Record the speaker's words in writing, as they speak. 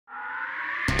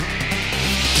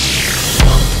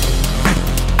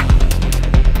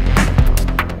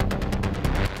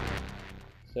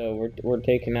So we're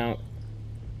taking out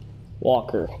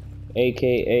Walker,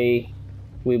 aka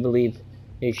we believe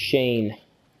is Shane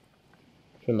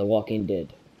from The Walking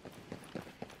Dead.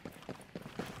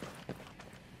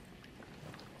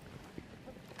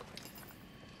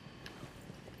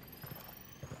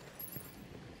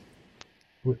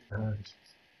 With hers.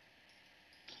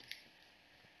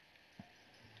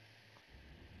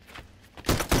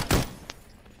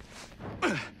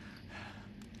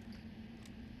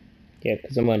 Yeah,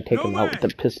 because I'm gonna take him out with the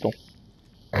pistol.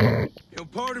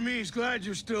 Part of me is glad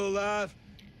you're still alive.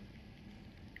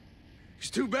 It's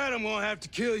too bad I'm gonna have to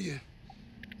kill you.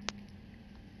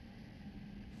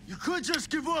 You could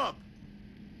just give up.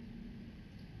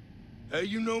 Hey,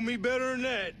 you know me better than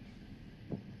that.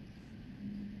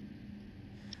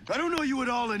 I don't know you at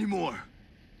all anymore.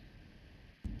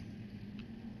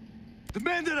 The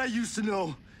man that I used to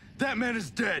know, that man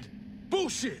is dead.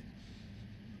 Bullshit.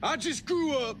 I just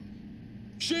grew up.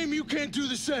 Shame you can't do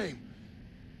the same.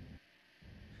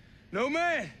 No,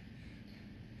 man.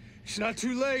 It's not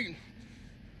too late.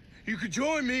 You could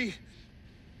join me.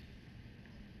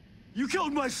 You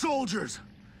killed my soldiers.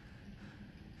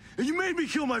 And you made me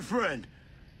kill my friend.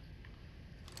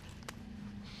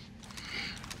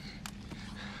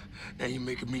 Now you're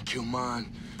making me kill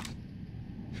mine.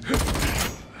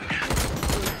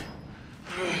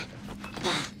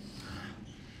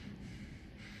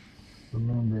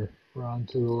 Remember, run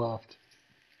to the left.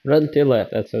 Run to the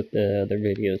left, that's what the other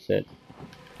video said.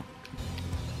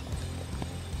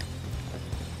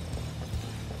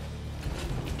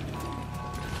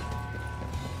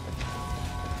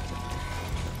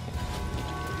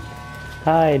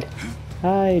 Hide!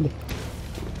 Hide!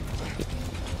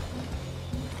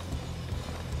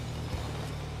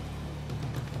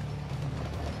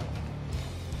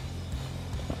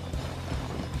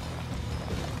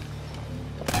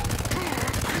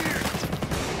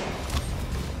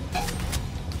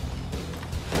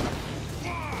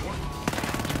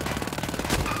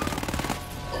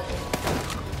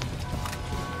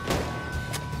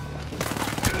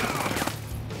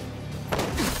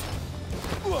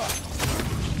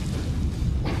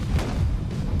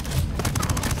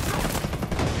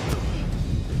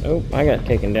 Oh, I got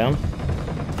taken down.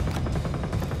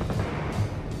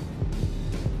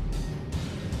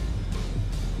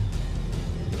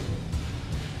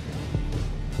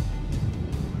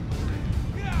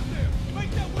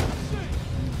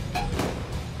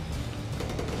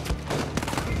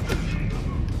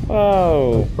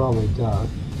 Oh, Probably died.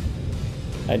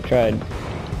 I tried.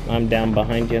 I'm down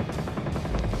behind you.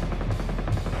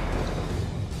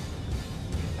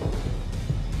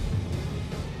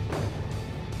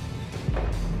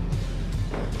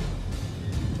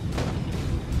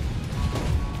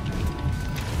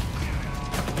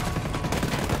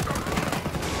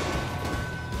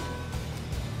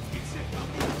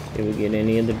 Did we get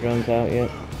any of the drones out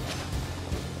yet?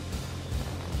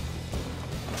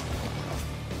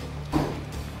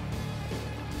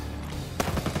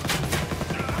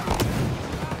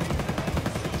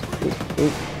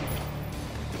 Oop.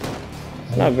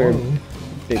 It's not very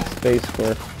big space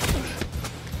for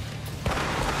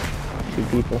 2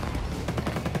 people.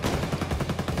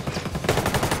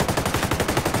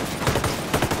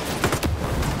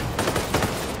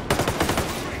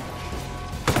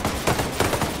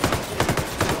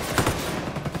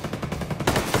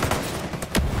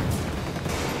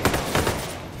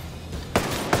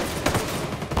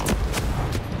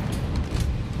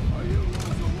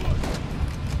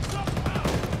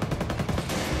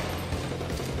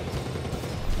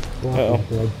 Uh-oh.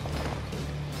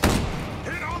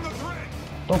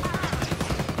 Oh.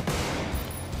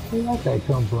 Where did that guy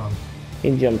come from?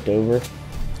 He jumped over.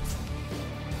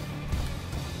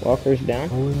 Walker's down.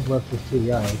 Oh, we left with 2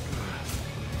 guys.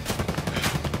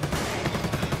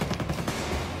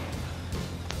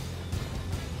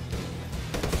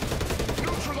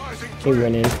 He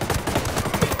went in.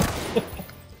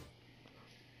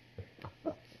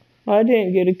 I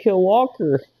didn't get to kill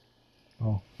Walker.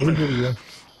 Oh, we did again.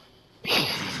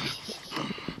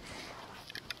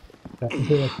 That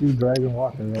until a few dragon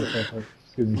walking right there.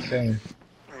 It's insane.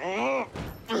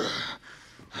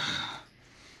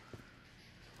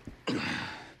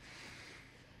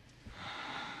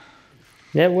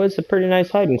 That was a pretty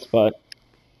nice hiding spot.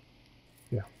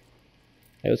 Yeah.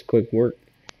 That was quick work.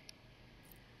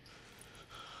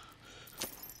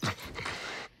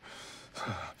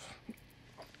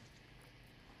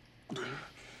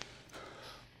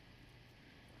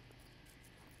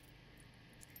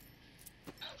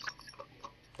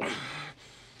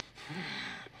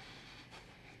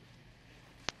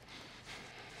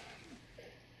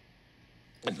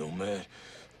 No, man.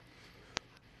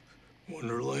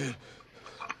 Wonderland.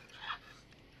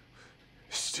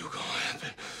 It's still gonna happen.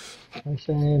 I'm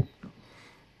saying,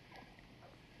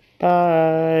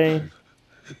 Bye.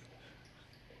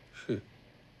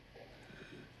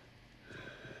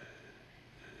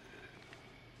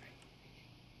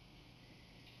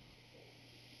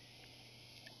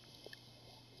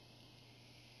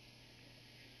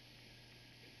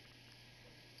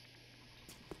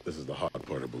 This is the hot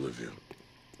part of Bolivia.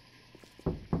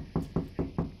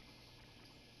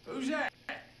 Who's that?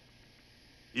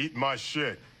 Eat my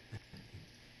shit.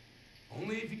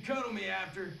 Only if you cuddle me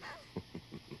after.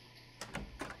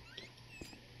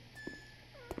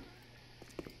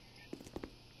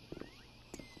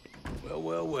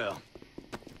 Well.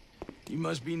 You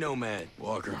must be Nomad.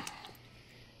 Walker.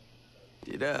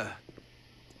 Did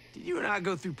you and I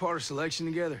go through part of selection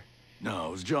together? No,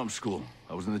 it was jump school.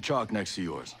 I was in the chalk next to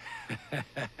yours.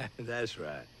 That's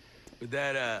right. With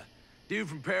that, dude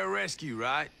from Pararescue,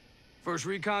 right? First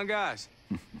recon guys?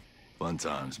 Fun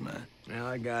times, man. Well,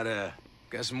 I got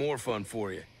some more fun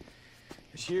for you.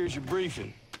 This here's your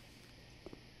briefing.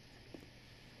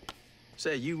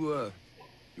 Say, you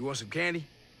want some candy?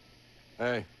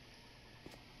 Hey.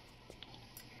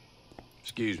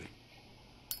 Excuse me.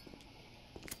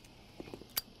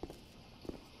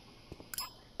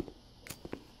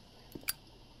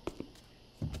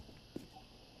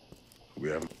 We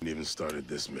haven't even started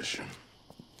this mission.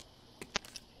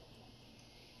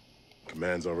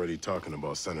 Command's already talking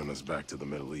about sending us back to the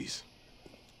Middle East.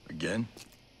 Again?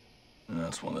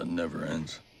 That's one that never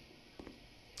ends.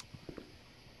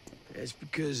 That's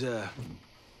because,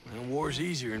 war's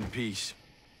easier in peace.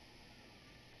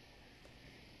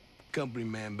 Company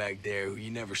man back there, who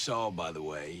you never saw, by the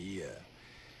way,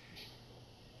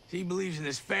 he believes in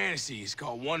this fantasy. It's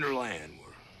called Wonderland,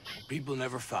 where people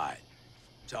never fight.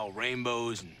 It's all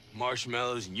rainbows and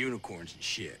marshmallows and unicorns and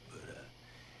shit, but,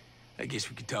 I guess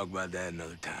we could talk about that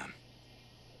another time.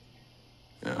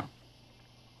 Yeah.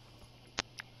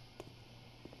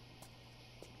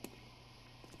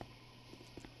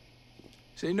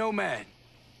 Say, Nomad,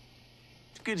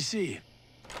 it's good to see you.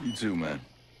 You too, man.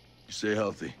 You stay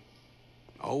healthy.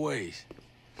 Always.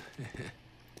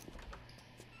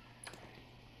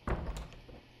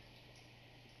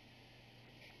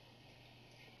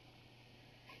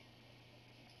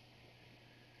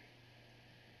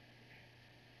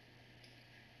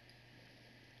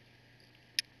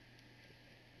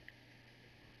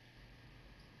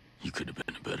 You could have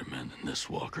been a better man than this,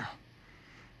 Walker.